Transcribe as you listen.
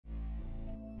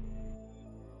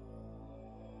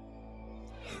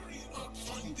worry about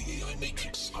finding the AI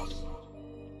matrix, son.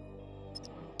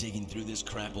 Digging through this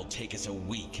crap will take us a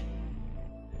week.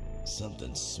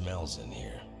 Something smells in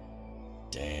here.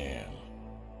 Damn.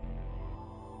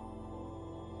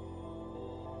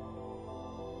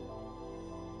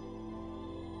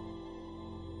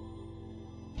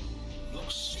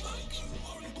 Looks like you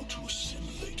are able to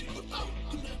assimilate it without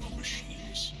the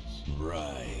nanomachines.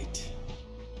 Right.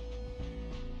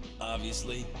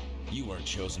 Obviously, you weren't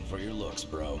chosen for your looks,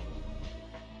 bro.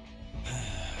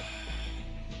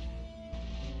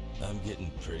 I'm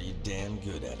getting pretty damn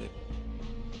good at it.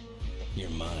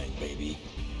 You're mine, baby.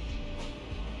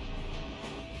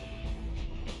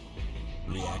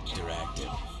 Reactor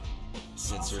active.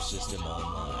 Sensor system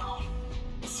online.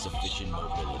 Sufficient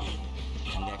mobility.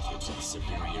 Connected to the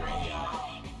superior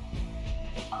AI.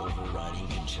 Overriding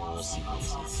control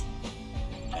sequences.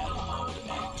 Battle mode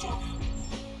active.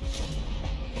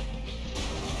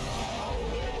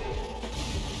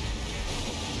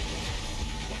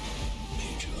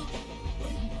 Major,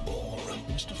 are you all right,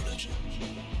 Mr. Fletcher?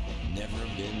 Never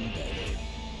been better,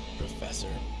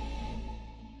 Professor.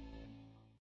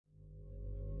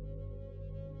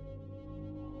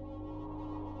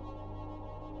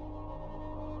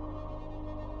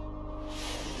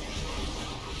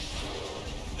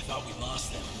 I thought we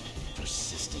lost them.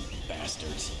 Persistent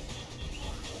bastards.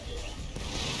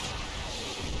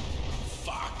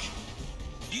 Fuck!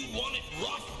 You want it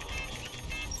rough?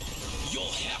 You'll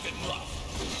have it rough!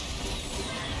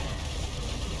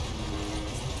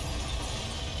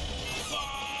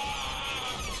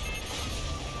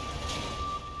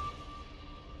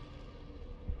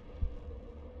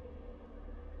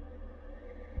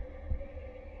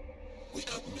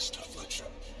 Wake up, Mr. Fletcher.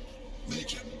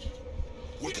 Major,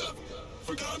 wake up,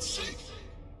 for God's sake.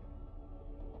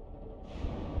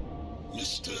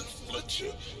 Mr.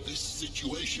 Fletcher, this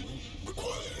situation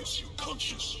requires you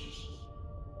conscious.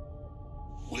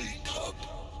 Wake up.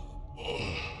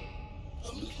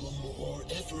 A little more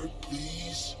effort,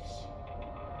 please.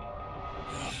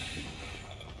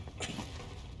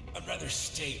 I'd rather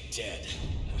stay dead.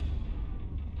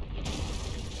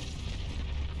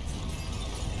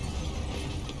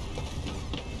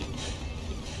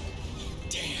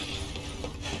 Damn.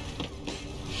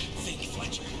 Think,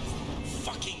 Fletcher.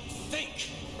 Fucking think.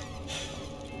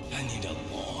 I need a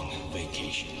long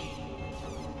vacation.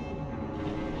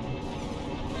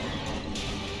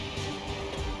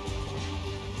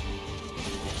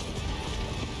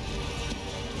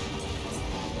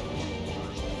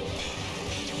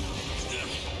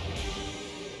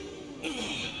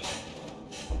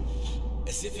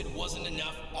 As if it wasn't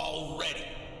enough already.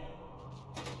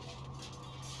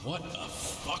 What a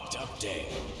fucked up day.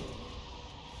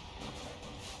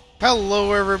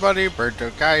 Hello everybody,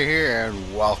 Berto Guy here,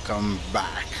 and welcome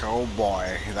back. Oh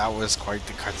boy, that was quite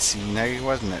the cutscene, eh,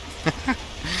 wasn't it?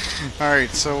 Alright,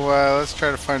 so let's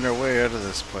try to find our way out of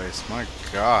this place. My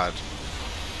god.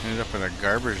 Ended up in a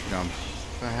garbage dump.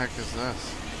 What the heck is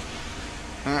this?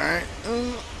 Alright,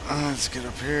 let's get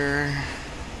up here.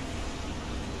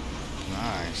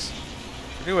 Nice.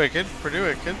 Pretty wicked, pretty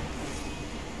wicked.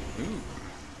 Ooh.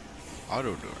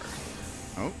 Auto door.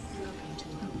 Oh.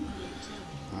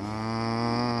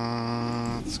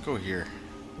 Let's go here.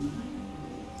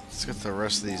 Let's get the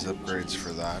rest of these upgrades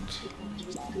for that.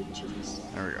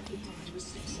 There we go.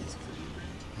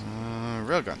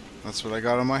 Railgun. That's what I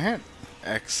got on my hand.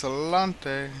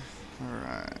 Excellente.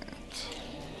 Alright.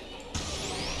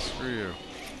 Screw you.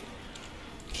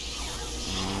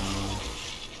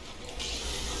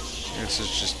 I guess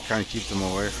it's just kind of keep them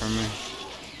away from me.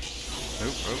 Oh.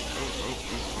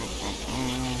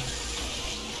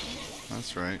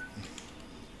 That's right.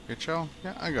 Get y'all?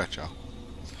 Yeah, I got y'all.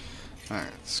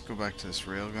 Alright, let's go back to this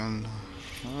railgun.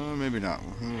 Maybe not.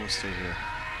 Maybe we'll stay here.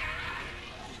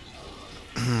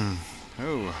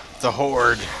 Oh, the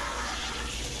Horde. This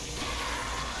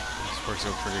works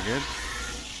out pretty good.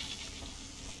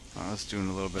 That's doing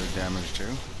a little bit of damage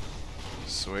too.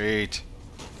 Sweet.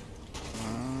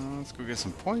 Let's go get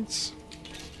some points.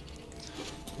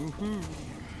 Woohoo.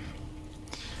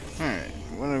 Alright,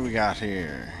 what do we got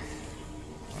here?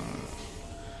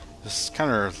 This is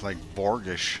kind of like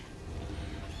Borgish.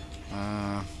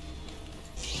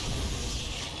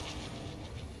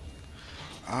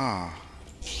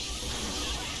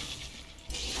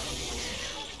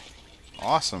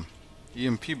 Awesome.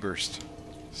 EMP burst.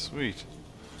 Sweet.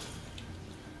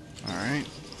 Alright,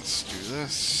 let's do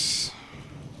this.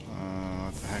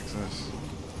 What the heck's this?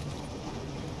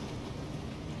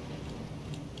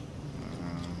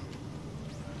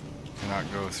 Cannot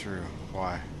go through.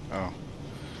 Why? Oh.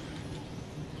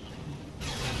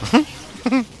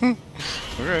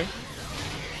 Okay.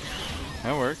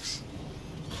 That works.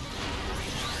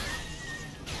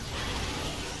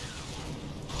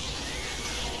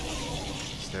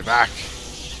 Stay back.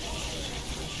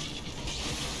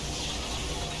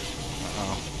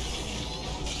 Uh-oh.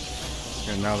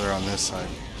 Okay, now they're on this side.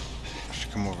 I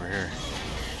should come over here.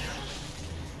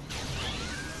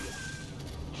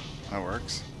 That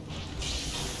works.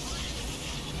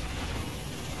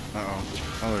 Uh-oh.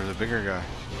 Oh, there's a bigger guy.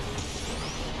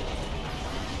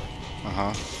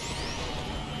 Uh-huh.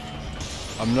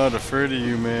 I'm not afraid of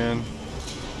you, man.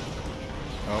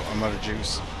 Oh, I'm out of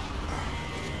juice.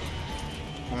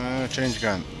 Change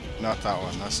gun. Not that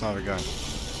one. That's not a gun.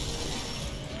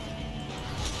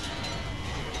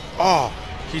 Oh!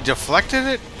 He deflected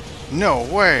it? No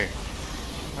way!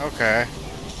 Okay.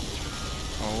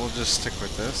 Well, we'll just stick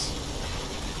with this.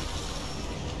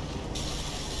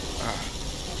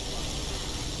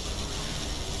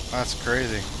 That's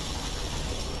crazy.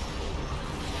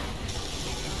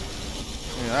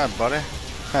 Look at that, buddy.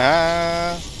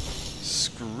 Ha!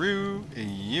 Screw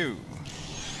you.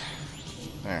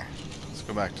 There. Let's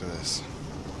go back to this.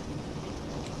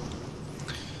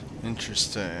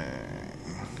 Interesting.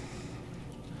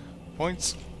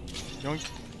 Points. Yoink.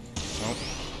 Nope.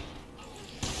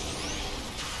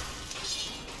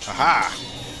 Aha!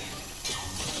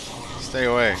 Stay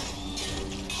away.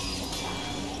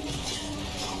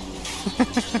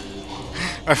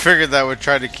 I figured that would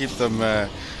try to keep them at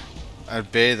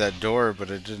bay, that door, but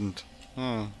it didn't.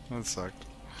 Oh, that sucked.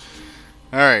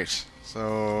 Alright,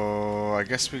 so I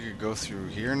guess we could go through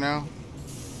here now?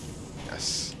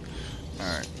 Yes.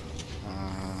 Alright.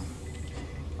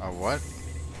 What?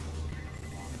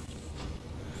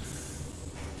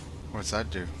 What's that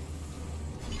do?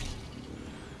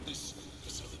 This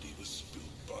facility was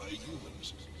built by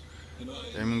humans, and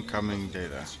Incoming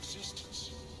data.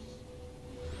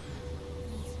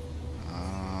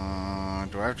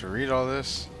 Do I have to read all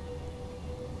this?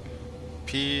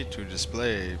 P to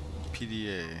display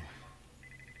PDA.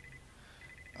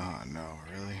 Oh no,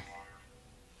 really?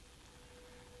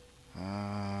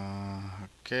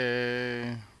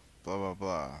 Okay. Blah blah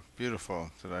blah. Beautiful.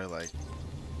 Did I like?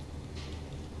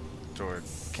 Or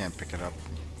can't pick it up.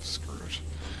 Screw it.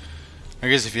 I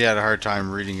guess if you had a hard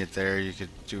time reading it there, you could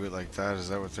do it like that. Is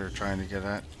that what they're trying to get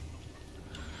at?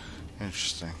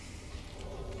 Interesting.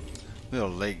 Little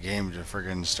late game to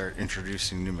friggin' start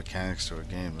introducing new mechanics to a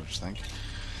game, I just think.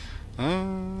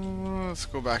 Let's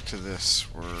go back to this.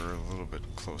 We're a little bit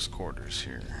close quarters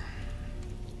here.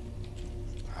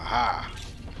 Aha!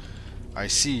 I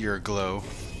see your glow.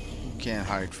 You can't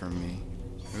hide from me.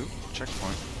 Oop,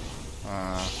 checkpoint.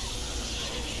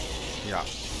 Yeah. I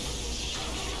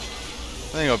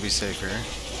think I'll be safe here.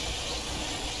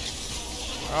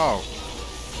 Oh.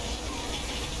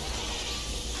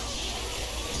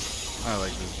 I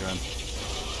like this gun.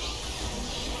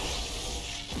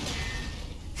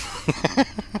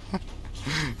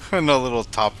 And a little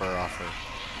topper offer.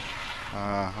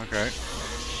 Okay.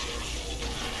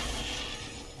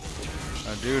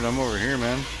 Dude, I'm over here,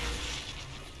 man.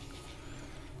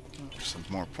 Some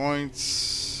more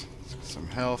points. Let's get some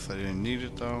health. I didn't need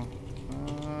it, though.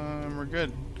 We're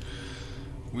good.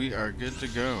 We are good to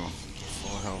go.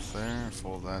 Full health there.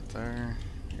 Full that there.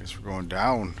 I guess we're going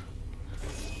down.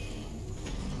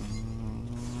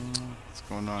 What's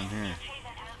going on here?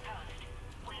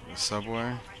 The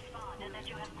subway?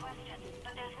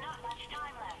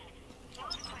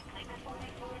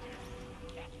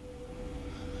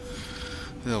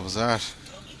 What the hell was that?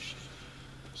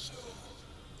 So,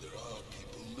 there are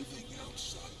people living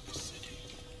outside the city.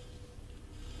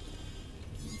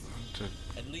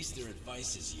 At least their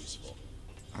advice is useful.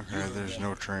 Okay, there's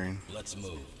no train. Let's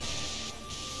move.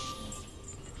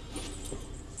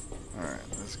 Alright,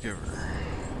 let's give her.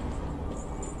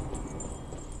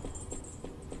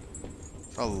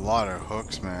 It's a lot of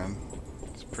hooks, man.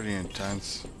 It's pretty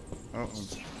intense. Oh.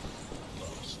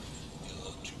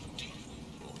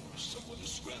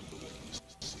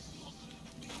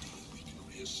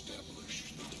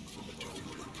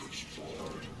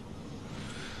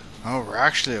 Oh, we're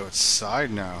actually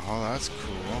outside now. Oh, that's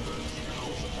cool.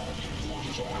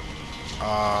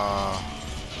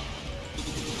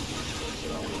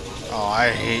 Oh, I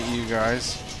hate you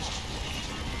guys.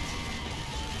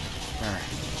 There.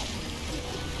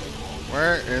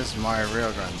 Where is my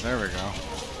railgun? There we go.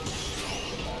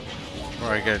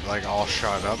 Where I get like all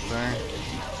shot up there.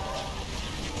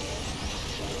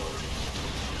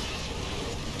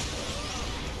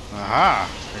 Aha!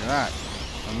 Look at that.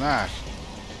 And that.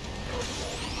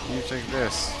 You take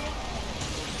this.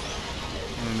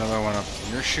 And another one up.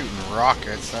 You're shooting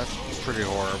rockets. That's pretty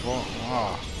horrible.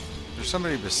 Oh. There's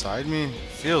somebody beside me?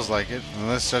 Feels like it.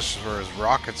 Unless that's just where his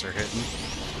rockets are hitting.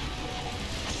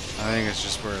 I think it's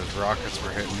just where his rockets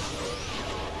were hitting.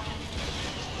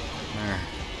 There.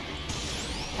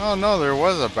 Oh no, there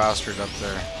was a bastard up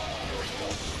there.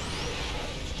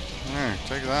 There,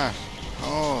 take that.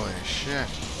 Holy shit.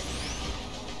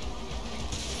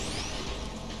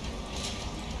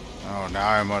 Oh, now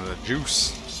I'm out of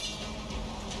juice.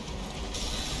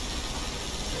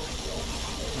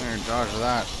 There, dodge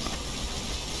that.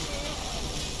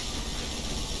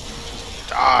 Just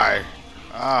die.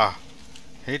 Ah.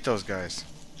 Hate those guys.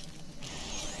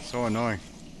 So annoying.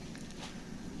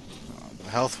 The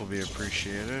health will be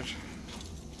appreciated.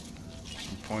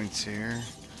 Some points here.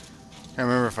 Can't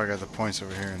remember if I got the points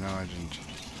over here. No, I didn't.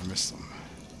 I missed them.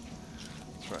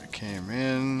 That's where I came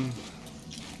in.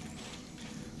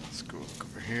 Let's go look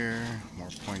over here. More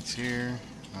points here.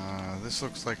 This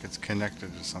looks like it's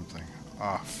connected to something.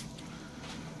 Off.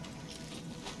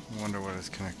 I wonder what it's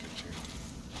connected to.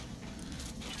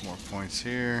 More points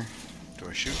here. Do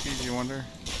I shoot these, you wonder?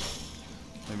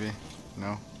 Maybe?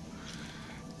 No?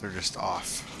 They're just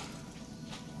off.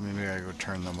 Maybe I go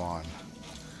turn them on.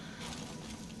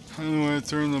 How do I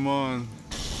turn them on?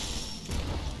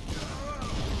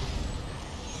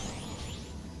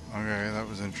 Okay, that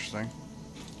was interesting.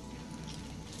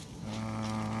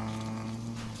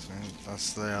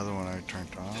 That's the other one I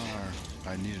turned on, or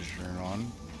I need to turn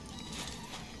on.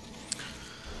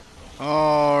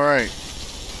 Alright.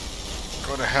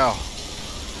 Go to hell.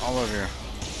 All of you.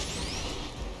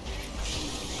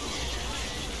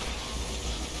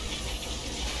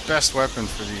 Best weapon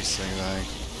for these things, I think.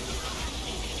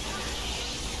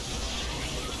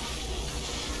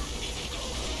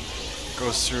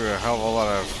 Goes through a hell of a lot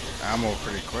of ammo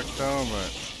pretty quick though,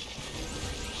 but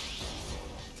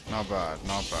not bad,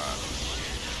 not bad.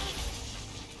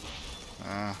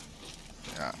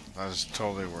 Yeah, that is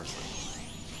totally worth it.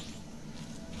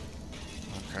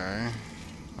 Okay.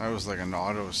 That was like an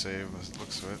auto-save, it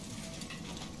looks of it.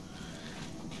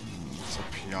 What's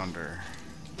up yonder?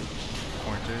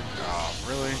 Pointed. Oh,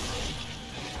 really?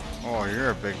 Oh, you're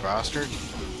a big bastard.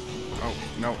 Oh,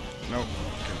 no, no.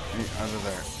 Get me out of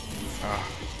there.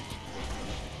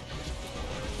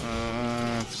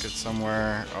 Let's get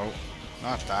somewhere. Oh,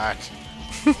 not that.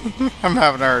 I'm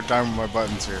having a hard time with my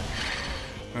buttons here.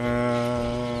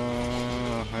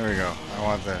 There we go. I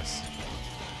want this.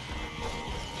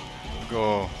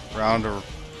 Go round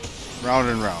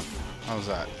and round. How's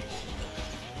that?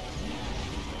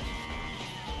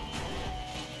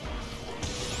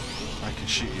 I can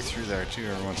shoot you through there too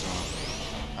every once in a while.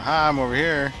 Aha, I'm over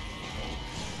here.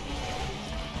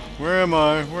 Where am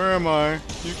I? Where am I?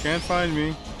 You can't find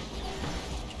me.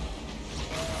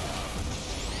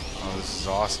 Oh, this is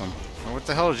awesome. Oh, what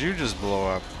the hell did you just blow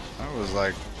up? That was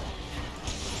like...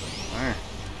 There.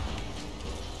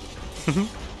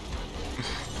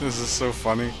 This is so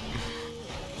funny.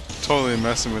 Totally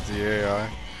messing with the AI.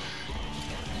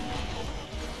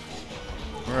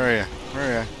 Where are you? Where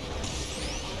are you?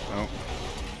 Oh.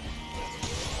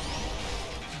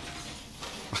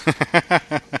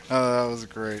 Oh, that was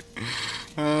great.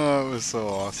 Oh, that was so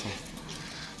awesome.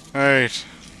 Alright.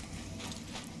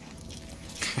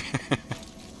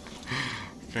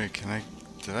 Okay,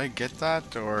 did I get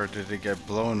that, or did it get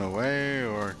blown away,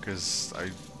 or, because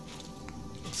I've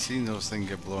seen those things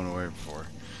get blown away before.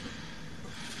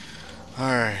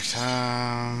 Alright,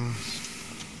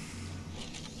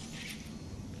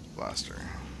 blaster.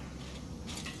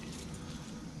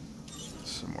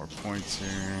 Some more points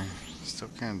here. Still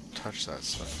can't touch that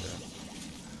stuff yet.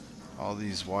 All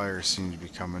these wires seem to be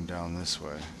coming down this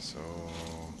way, so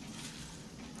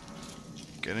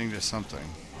getting to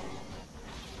something.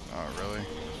 Oh, really?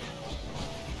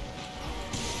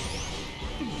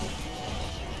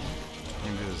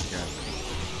 Let me do this again.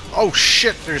 Oh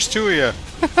shit, there's two of you!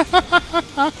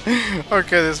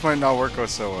 Okay, this might not work out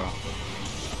so well.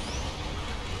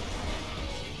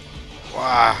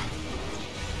 Wow.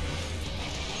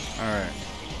 Alright.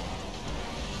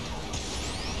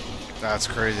 That's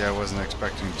crazy, I wasn't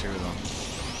expecting two of them.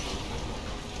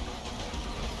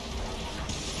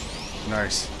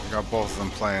 Nice, I got both of them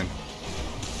playing.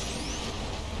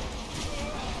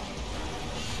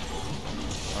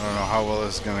 I don't know how well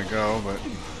this is gonna go, but...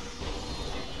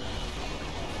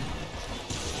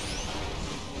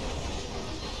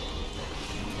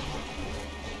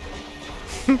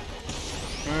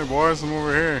 Hey boys, I'm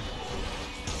over here.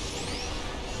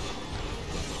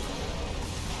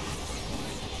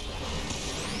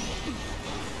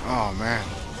 Oh man.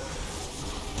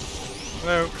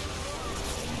 Hello.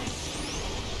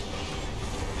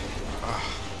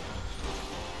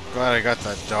 Glad I got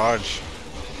that dodge.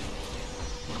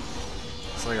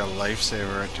 It's like a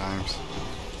lifesaver at times.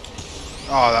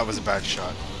 Oh, that was a bad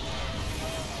shot.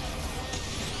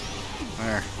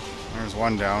 There's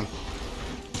one down.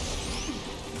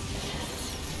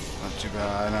 Not too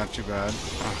bad, not too bad.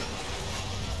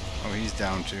 Oh, he's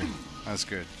down too. That's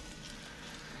good.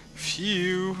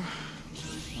 Phew.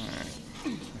 Alright.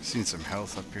 I've seen some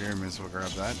health up here. May as well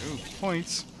grab that. Ooh,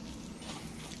 points.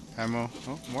 Ammo.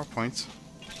 Oh, more points.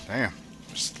 Damn.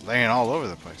 Just laying all over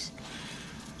the place.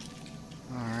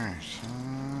 Alright.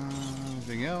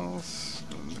 Anything else?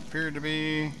 Doesn't appear to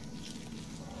be. I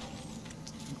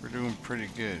think we're doing pretty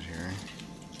good here.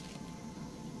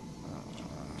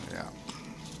 Yeah.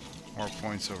 More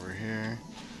points over here.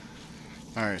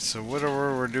 Alright, so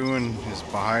whatever we're doing is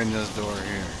behind this door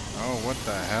here. Oh, what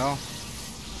the hell?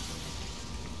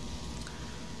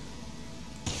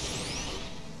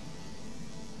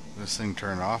 This thing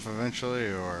turn off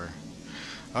eventually, or...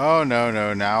 Oh,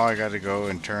 no, now I gotta go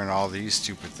and turn all these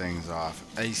stupid things off.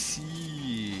 I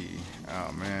see.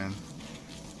 Oh, man.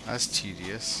 That's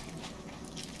tedious.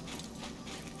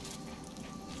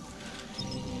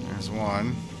 There's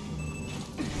one.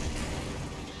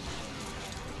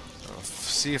 So,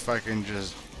 see if I can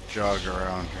just jog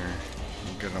around here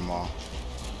and get them all.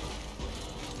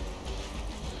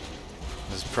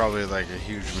 This is probably like a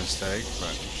huge mistake,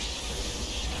 but...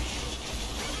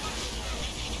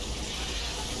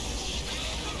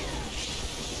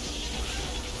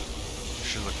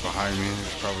 Should look behind me.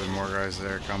 There's probably more guys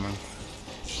there coming.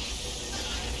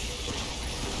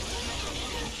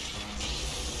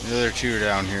 The other two are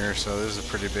down here, so this is a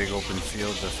pretty big open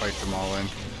field to fight them all in.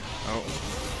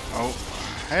 Oh,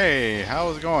 hey,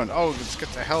 how's it going? Oh, let's get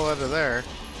the hell out of there.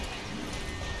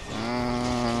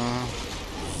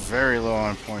 Very low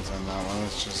on points on that one.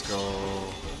 Let's just go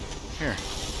here.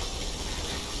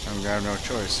 I'm gonna have no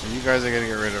choice. So you guys are gonna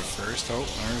get rid of first. Oh,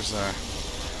 there's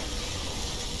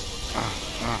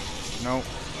no.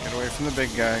 Get away from the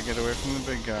big guy. Get away from the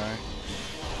big guy.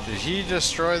 Did he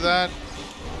destroy that?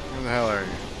 Where the hell are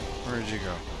you? Where did you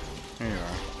go? Here you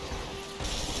are.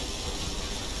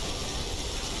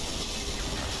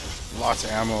 Lots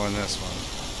of ammo in this one.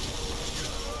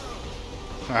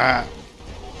 Ah.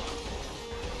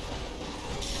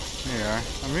 Here you are.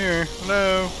 I'm here.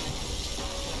 Hello.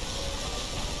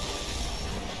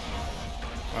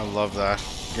 I love that.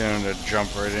 Getting him to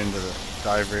jump right into the...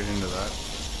 dive right into that.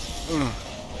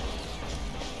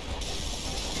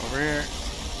 Over here.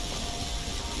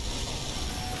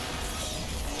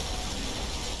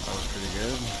 That was pretty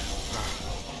good.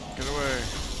 Get away.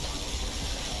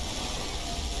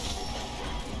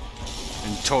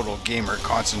 In total gamer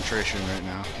concentration right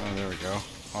now. Oh, there we go.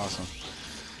 Awesome.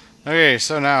 Okay,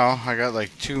 so now I got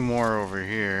like two more over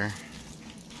here.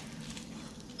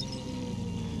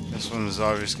 This one is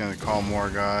obviously going to call more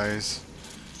guys.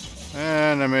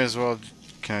 And I may as well...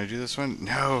 Can I do this one?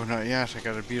 No, not yet. I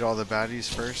gotta beat all the baddies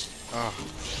first. Oh.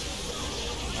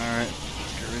 Alright.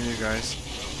 Get rid of you guys.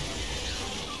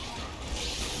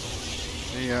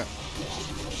 See ya.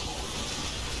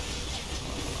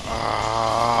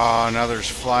 Ah, now there's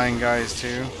flying guys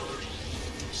too.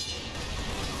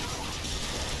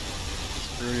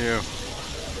 Screw you.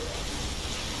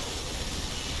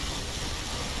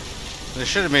 They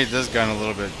should have made this gun a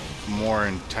little bit more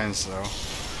intense though.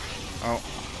 Oh.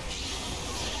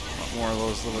 More of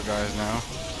those little guys now.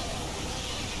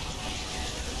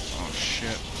 Oh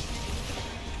shit.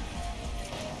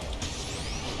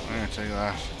 I'm gonna take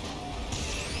that.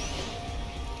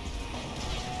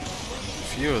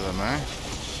 A few of them, eh?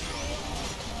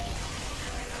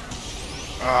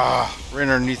 Ah, right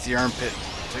underneath the armpit.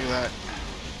 Take that.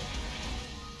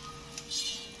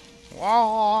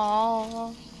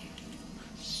 Wow.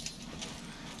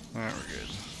 Alright, we're good.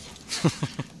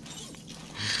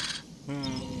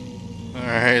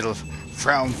 Alright,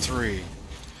 round 3.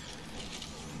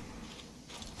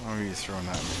 What are you throwing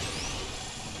at me?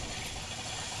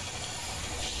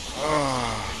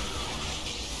 Oh.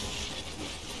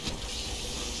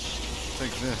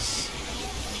 Take this.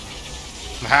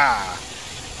 Ha!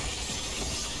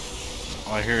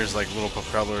 All I hear is like little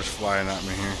propellers flying at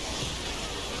me here.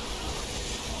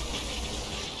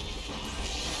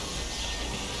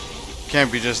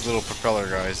 Can't be just little propeller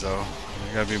guys though.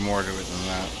 There's gotta be more to it than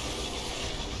that.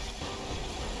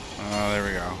 Oh, there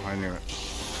we go. I knew it.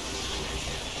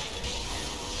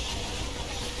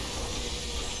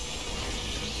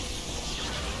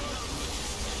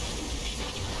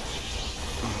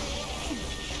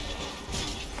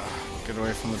 Get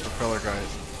away from the propeller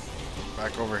guys.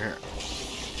 Back over here.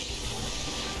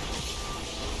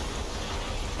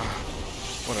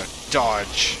 What a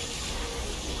dodge.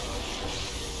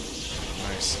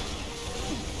 nice.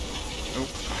 Oh.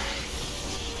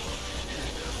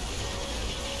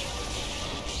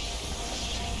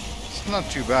 It's not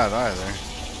too bad either.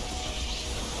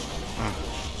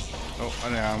 Oh, I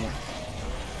need ammo.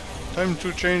 Time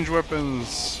to change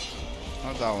weapons.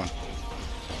 Not that one.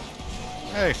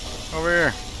 Hey, over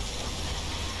here.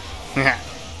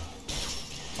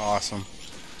 Awesome.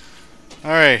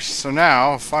 Alright, so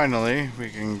now, finally, we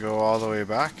can go all the way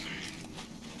back.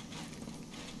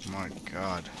 My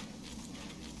god.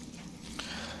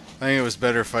 I think it was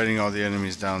better fighting all the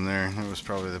enemies down there. It was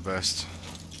probably the best.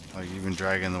 Like, even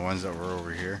dragging the ones that were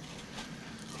over here.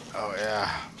 Oh, yeah.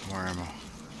 More ammo.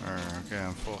 Okay,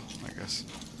 I'm full, I guess.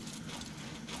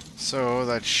 So,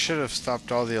 that should have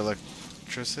stopped all the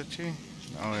electricity.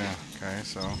 Oh, yeah. Okay,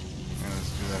 so, yeah,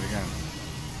 let's do that again.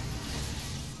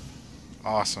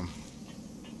 Awesome.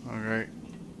 Okay.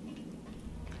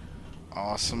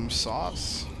 Awesome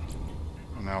sauce.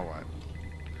 Now what?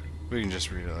 We can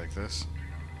just read it like this.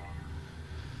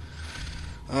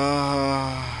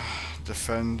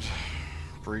 Defend,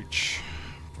 breach,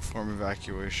 perform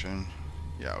evacuation.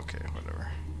 Yeah, okay,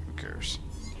 whatever. Who cares?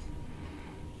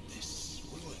 This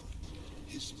ruin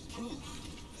is proof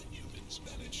that humans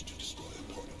managed to destroy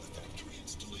a part of the factory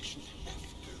installation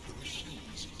after the machine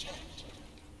was attacked.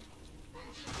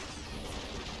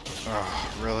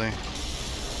 Oh, really?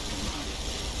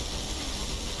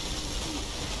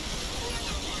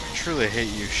 I truly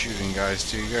hate you shooting guys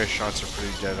too. You guys' shots are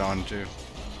pretty dead on too.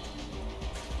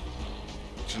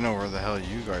 I don't know where the hell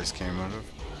you guys came out of.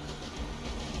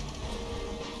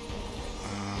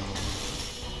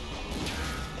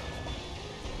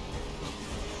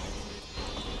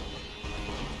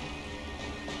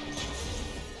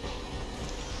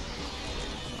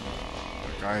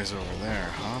 Guys over there,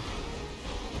 huh?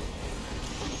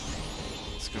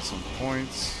 Let's get some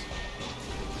points.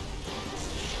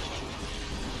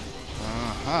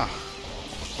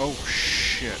 Oh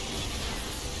shit.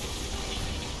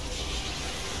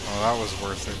 Oh, that was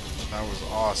worth it. That was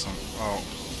awesome. Oh,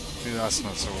 dude, that's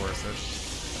not so worth it.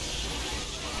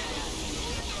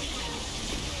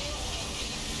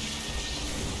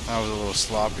 That was a little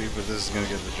sloppy, but this is gonna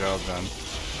get the job done.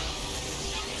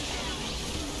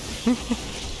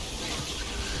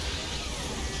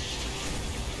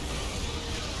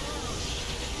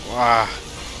 Wow. I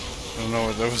don't know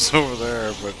what that was over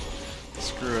there, but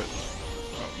screw it.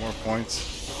 Oh, more points.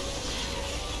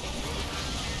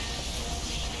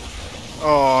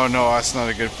 Oh no, that's not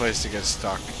a good place to get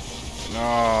stuck.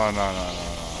 No.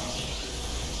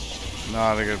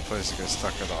 Not a good place to get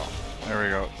stuck at all. There we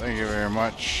go. Thank you very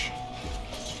much.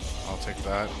 I'll take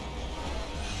that.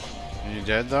 Are you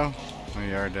dead though? Oh,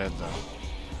 you are dead though.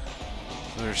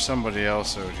 So there's somebody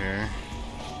else out here.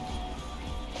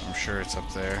 I'm sure it's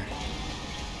up there.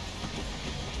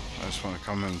 I just want to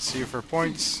come in and see for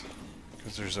points,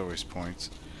 because there's always points.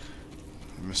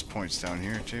 I missed points down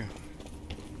here too.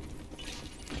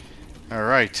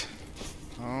 Alright.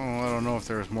 Oh, I don't know if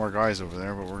there was more guys over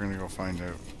there, but we're gonna go find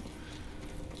out.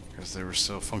 Because there was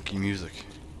still funky music.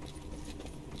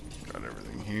 Got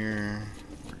everything here.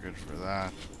 We're good for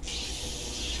that.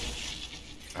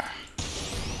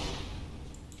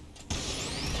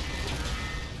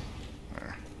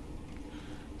 There.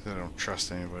 I don't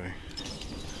trust anybody.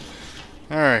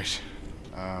 Alright.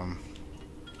 Alright.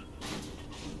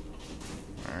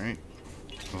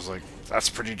 I was like, that's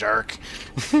pretty dark.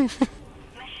 Machines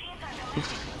are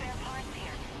delivering spare parts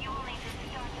here. You will need to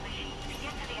start the machine to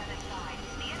get to the other side.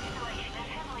 The installation is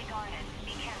heavily guarded.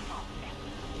 Be careful.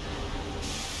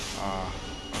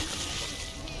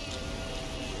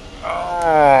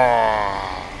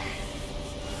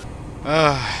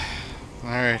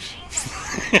 Alright.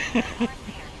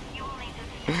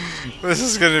 This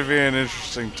is gonna be an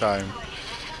interesting time.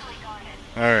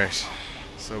 Alright.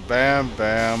 So bam,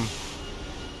 bam,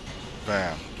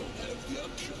 bam.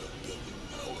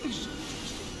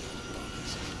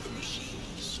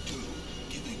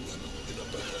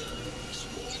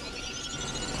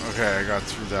 Okay, I got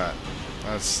through that.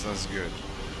 That's good.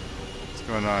 What's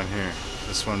going on here?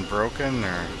 This one broken,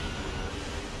 or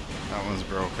that one's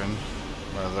broken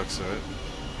by the looks of it.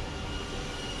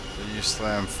 So you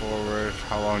slam forward.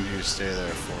 How long do you stay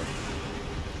there for?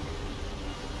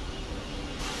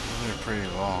 They're pretty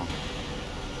long.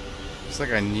 It's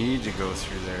like I need to go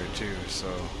through there too, so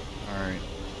alright.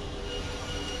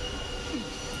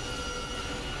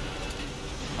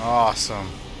 Awesome.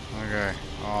 Okay.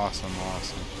 Awesome.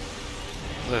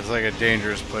 Looks like a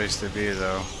dangerous place to be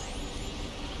though.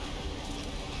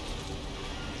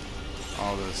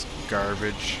 All this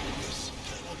garbage.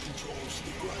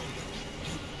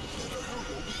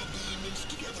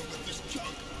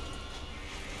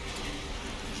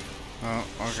 Oh,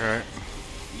 okay.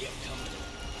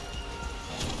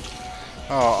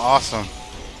 Oh, awesome.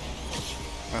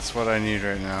 That's what I need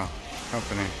right now.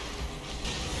 Company.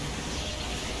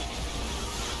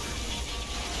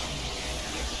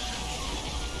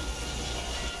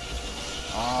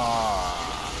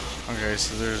 Ah. Okay,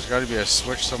 so there's got to be a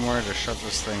switch somewhere to shut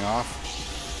this thing off.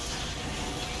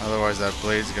 Otherwise that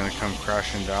blade's gonna come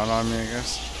crashing down on me, I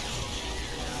guess.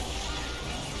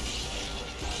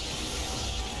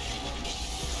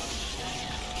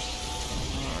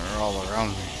 Oh, they're all around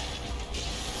me.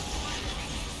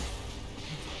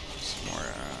 Some more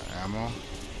ammo.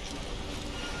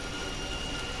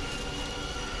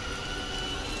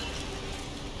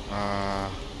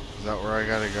 Is that where I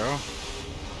gotta go?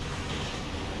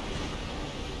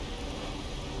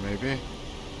 Maybe.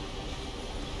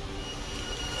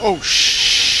 Oh,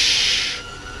 shh.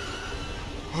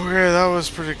 Okay, that was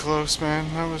pretty close,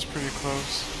 man. That was pretty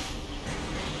close.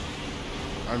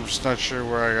 I'm just not sure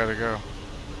where I gotta go.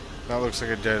 That looks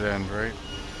like a dead end, right?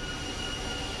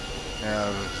 Yeah,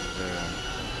 that looks like a dead end.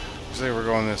 Looks like we're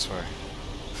going this way.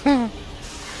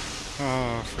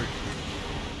 Oh, freak.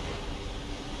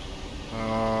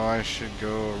 Oh, I should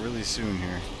go really soon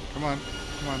here. Come on,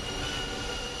 come on.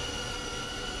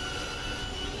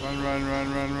 Run, run,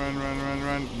 run, run, run, run, run,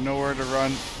 run. Nowhere to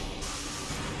run.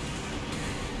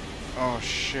 Oh,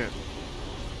 shit.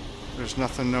 There's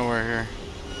nothing nowhere here.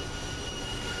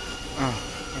 Oh,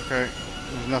 okay.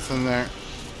 There's nothing there.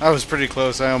 That was pretty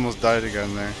close. I almost died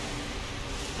again there.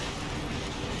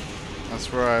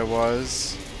 That's where I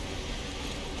was.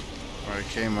 Where I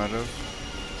came out of.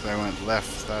 I went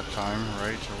left that time,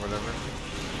 right, or whatever.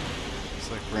 It's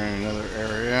like we're in another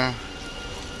area.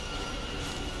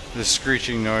 This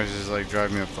screeching noise is like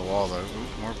driving me up the wall, though.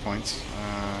 Ooh, more points.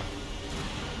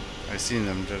 I seen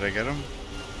them. Did I get them?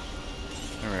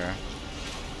 There we are.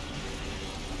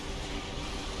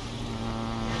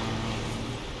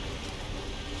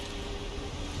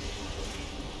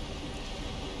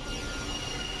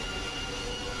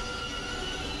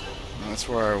 That's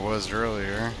where I was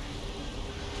earlier.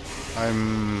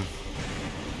 I'm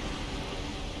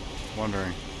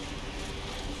wondering.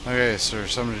 Okay, so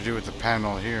there's something to do with the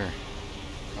panel here.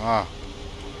 Ah.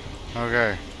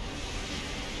 Okay.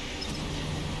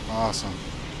 Awesome.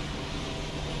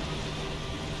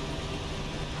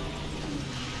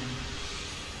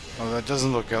 Well, that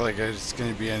doesn't look like it's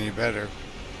going to be any better.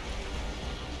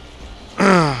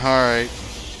 Alright.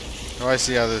 Oh, I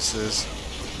see how this is.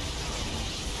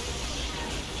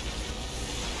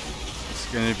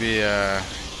 Gonna be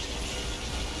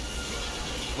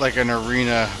like an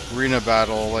arena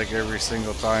battle like every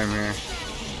single time here.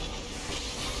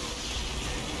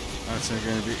 That's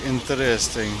gonna be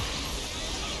interesting.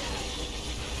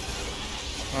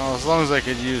 Well, as long as I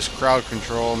could use crowd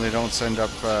control and they don't send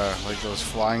up like those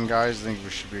flying guys, I think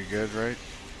we should be good, right?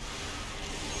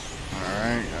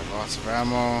 Alright, got lots of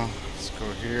ammo. Let's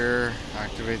go here,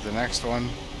 activate the next one.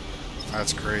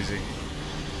 That's crazy.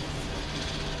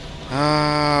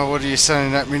 What are you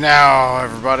sending at me now,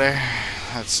 everybody?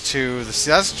 That's 2. See,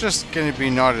 that's just gonna be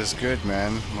not as good,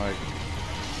 man. Like,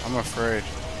 I'm afraid.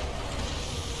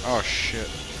 Oh, shit.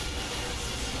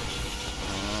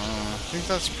 I think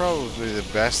that's probably the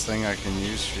best thing I can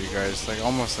use for you guys. Like,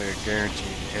 almost like a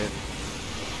guaranteed hit.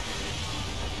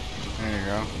 There you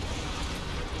go.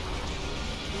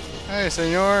 Hey,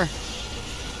 senor.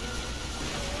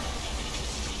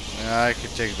 Yeah, I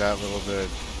could take that little bit.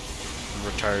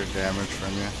 Retired damage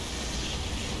from you.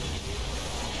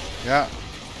 Yeah,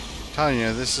 I'm telling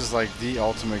you, this is like the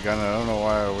ultimate gun. I don't know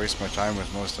why I waste my time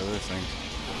with most other things.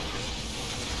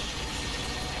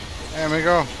 There we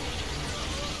go.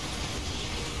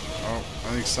 Oh,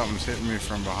 I think something's hitting me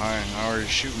from behind. Oh, he's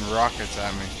shooting rockets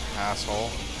at me,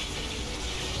 asshole.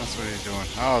 That's what he's doing.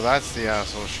 Oh, that's the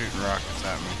asshole shooting rockets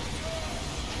at me.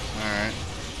 Alright.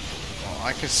 Well,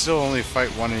 I can still only fight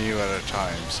one of you at a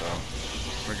time, so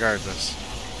regardless.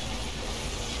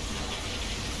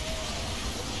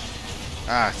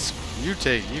 Ah, you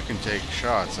can take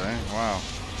shots, eh? Wow.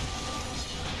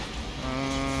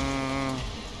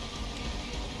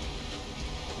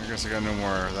 I guess I got no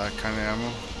more of that kind of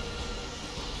ammo.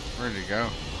 Where'd he go?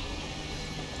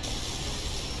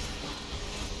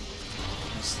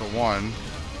 That's the one.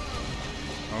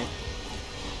 Oh.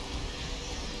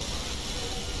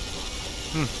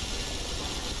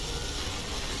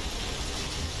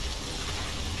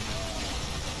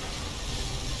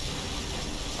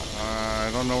 I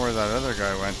don't know where that other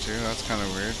guy went to. That's kind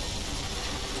of weird.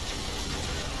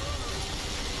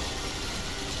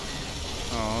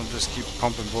 Oh, I'll just keep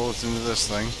pumping bullets into this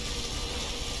thing.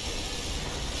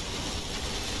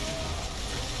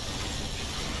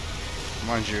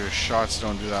 Mind you, shots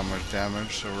don't do that much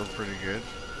damage, so we're pretty good.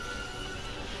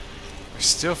 I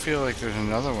still feel like there's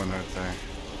another one out there.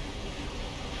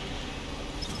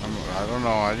 I don't know,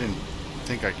 I didn't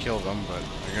think I killed them, but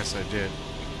I guess I did.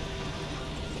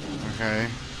 Okay.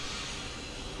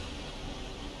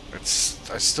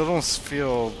 I still don't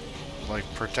feel like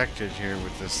protected here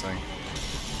with this thing.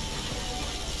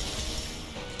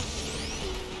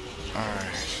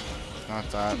 Alright. Not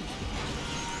that.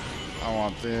 I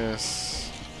want this.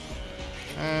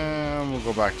 And we'll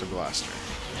go back to Blaster.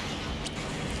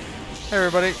 Hey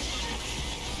everybody.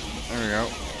 There we go.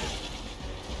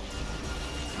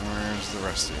 Where's the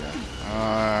rest of you?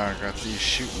 Ah, got these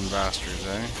shooting bastards,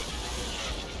 eh?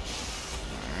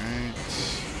 Alright.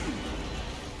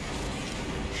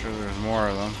 I'm sure there's more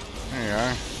of them. There you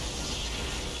are.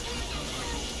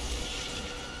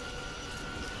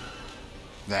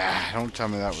 Nah, don't tell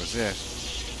me that was it.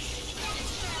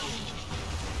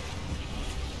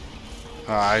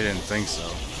 Oh, I didn't think so.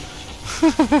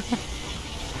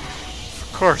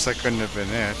 Of course that couldn't have been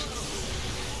it.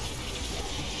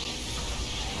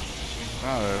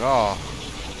 Not at all.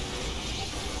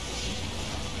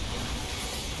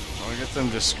 I'll get them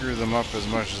to screw them up as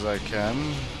much as I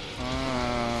can.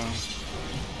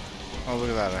 Oh,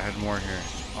 look at that. I had more here.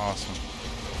 Awesome.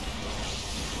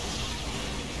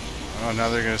 Oh, now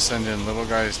they're going to send in little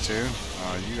guys too?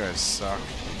 Oh, you guys suck.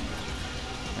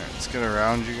 Alright, let's get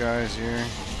around you guys here.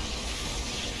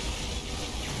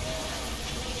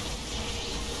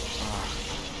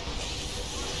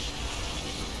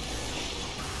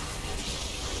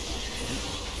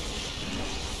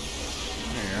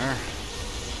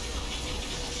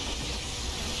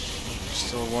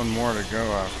 Still one more to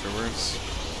go afterwards.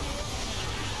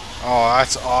 Oh,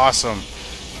 that's awesome.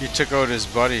 He took out his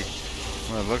buddy.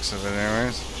 Well, it looks of it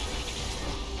anyways.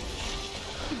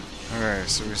 Okay,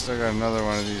 so we still got another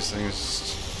one of these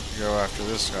things to go after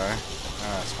this guy.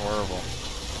 Ah, that's horrible.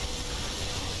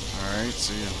 Alright,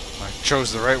 so I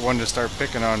chose the right one to start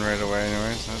picking on right away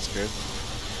anyways. That's good.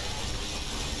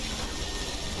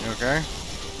 You okay?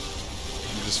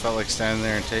 You just felt like standing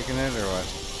there and taking it, or what?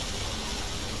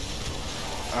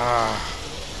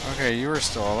 Okay, you were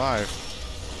still alive.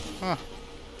 Huh.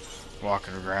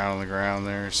 Walking around on the ground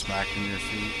there, smacking your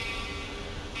feet.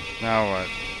 Now what?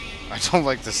 I don't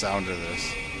like the sound of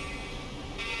this.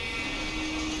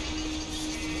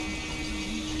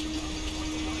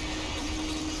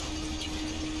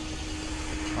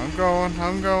 I'm going.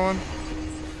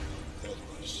 That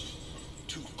was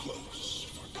too close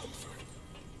for comfort.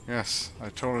 Yes, I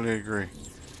totally agree.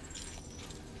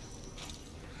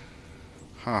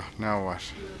 Huh, now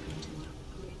what?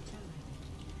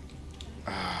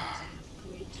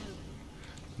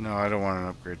 No, I don't want an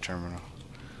upgrade terminal.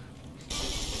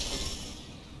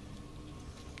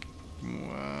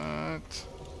 What?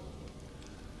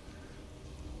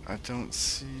 I don't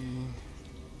see...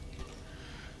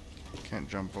 Can't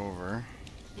jump over.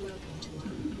 I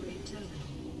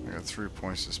got 3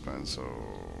 points to spend, so...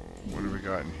 What do we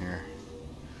got in here?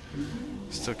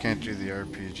 Still can't do the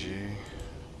RPG.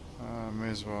 May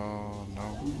as well... No,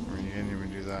 I mean, you can't even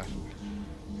do that.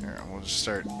 Here, we'll just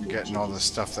start getting all the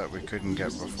stuff that we couldn't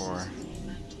get before.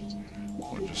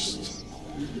 We'll just...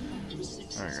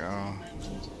 There we go.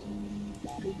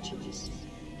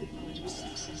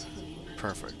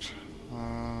 Perfect.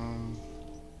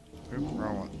 Oop,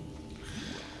 wrong one.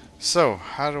 So,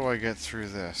 how do I get through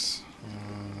this?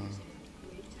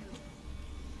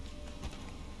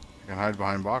 I can hide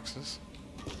behind boxes.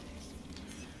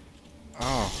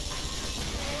 Oh.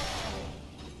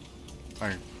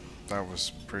 That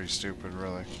was pretty stupid,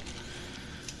 really.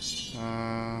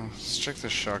 Let's check the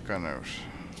shotgun out.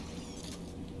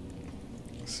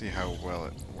 Let's see how well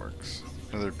it works.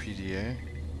 Another PDA.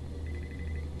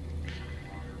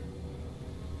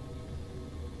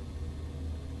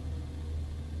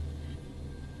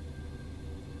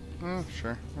 Oh,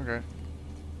 sure. Okay.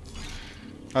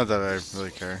 Not that I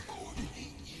really care. 8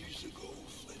 years ago,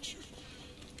 Fletcher.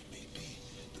 Maybe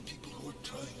the people who are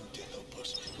trying to help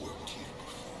us worked here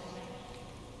before.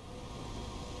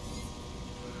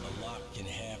 A lot can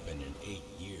happen in 8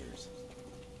 years.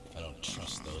 I don't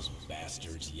trust those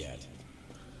bastards yet.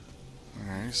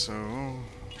 Alright, so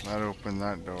that opened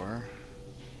that door.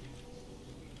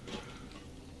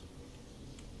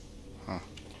 Huh.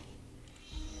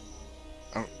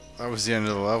 Oh, that was the end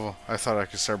of the level. I thought I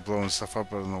could start blowing stuff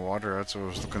up out in the water. That's what I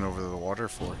was looking over the water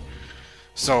for.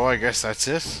 So I guess that's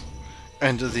it.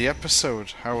 End of the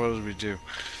episode. How well did we do?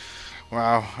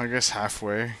 Wow, I guess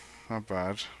halfway. Not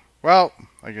bad. Well,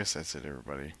 I guess that's it,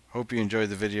 everybody. Hope you enjoyed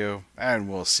the video, and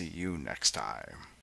we'll see you next time.